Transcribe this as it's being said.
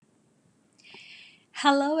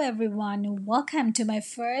Hello, everyone. Welcome to my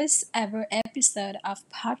first ever episode of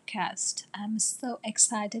podcast. I'm so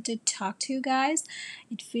excited to talk to you guys.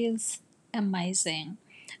 It feels amazing.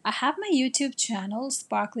 I have my YouTube channel,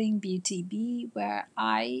 Sparkling Beauty Bee, where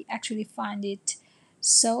I actually find it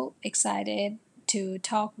so excited to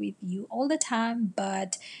talk with you all the time.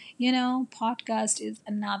 But podcast is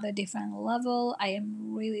another different level. I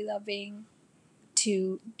am really loving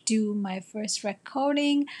to do my first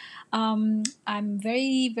recording. I'm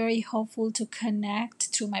very, very hopeful to connect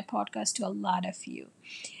through my podcast to a lot of you.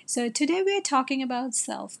 So, today we are talking about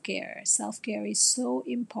self care. Self care is so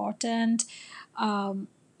important. Um,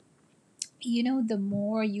 the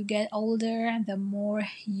more you get older, the more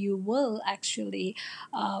you will actually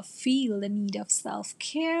feel the need of self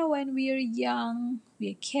care. When we are young,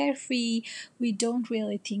 we are carefree, we don't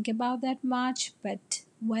really think about that much, but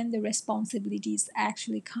when the responsibilities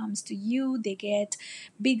actually comes to you, they get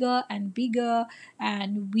bigger and bigger,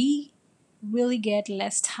 and we really get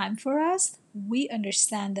less time for us. We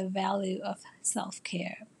understand the value of self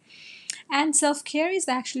care. And self care is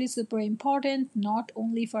actually super important, not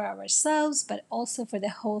only for ourselves, but also for the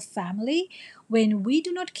whole family. When we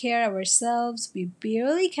do not care ourselves, we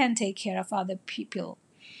barely can take care of other people.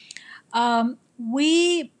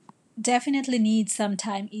 We definitely need some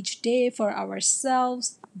time each day for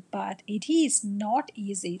ourselves, but it is not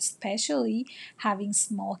easy, especially having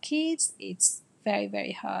small kids. It's very,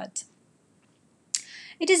 very hard.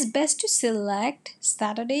 It is best to select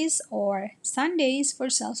Saturdays or Sundays for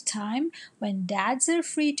self time when dads are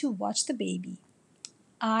free to watch the baby.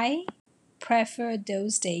 I prefer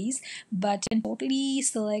those days, but you can totally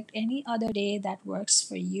select any other day that works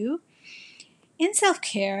for you. In self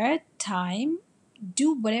care time,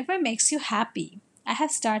 do whatever makes you happy. I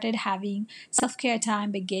have started having self care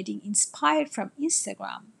time by getting inspired from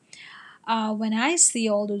Instagram. When I see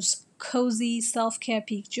all those cozy self care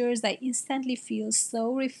pictures, I instantly feel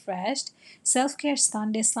so refreshed. Self care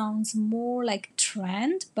Sunday sounds more like a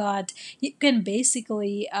trend, but you can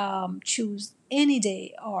basically choose any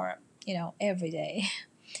day or every day.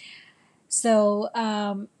 So,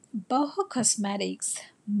 Boho Cosmetics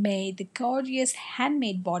made the gorgeous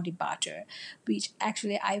handmade body butter, which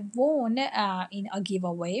actually I won in a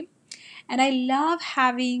giveaway. And I love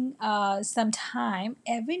having some time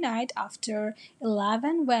every night after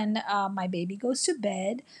 11 when my baby goes to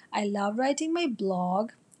bed. I love writing my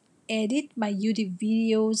blog, edit my YouTube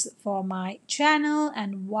videos for my channel,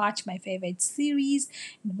 and watch my favorite series,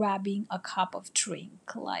 grabbing a cup of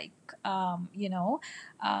drink, like,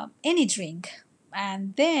 any drink.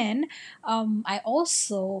 And then I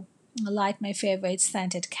also light my favorite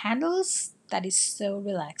scented candles. That is so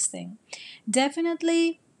relaxing.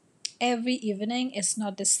 Definitely every evening is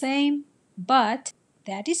not the same, but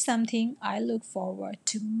that is something I look forward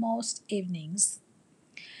to most evenings.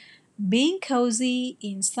 Being cozy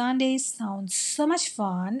in Sundays sounds so much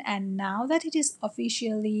fun, and now that it is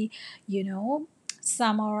officially,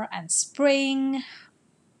 summer and spring,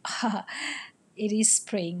 it is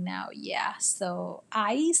spring now, yeah. So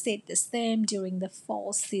I said the same during the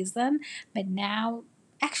fall season, but now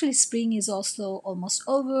actually spring is also almost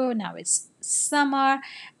over. Now it's summer,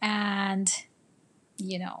 and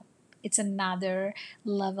you know, it's another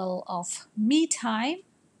level of me time,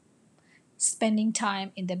 spending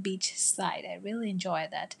time in the beach side. I really enjoy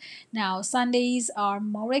that. Now, Sundays are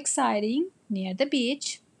more exciting near the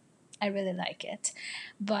beach. I really like it.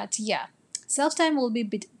 But yeah, self time will be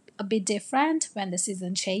a bit different when the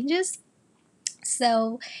season changes.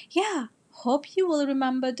 So, yeah, hope you will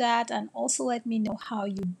remember that and also let me know how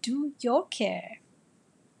you do your care.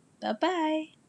 Bye bye.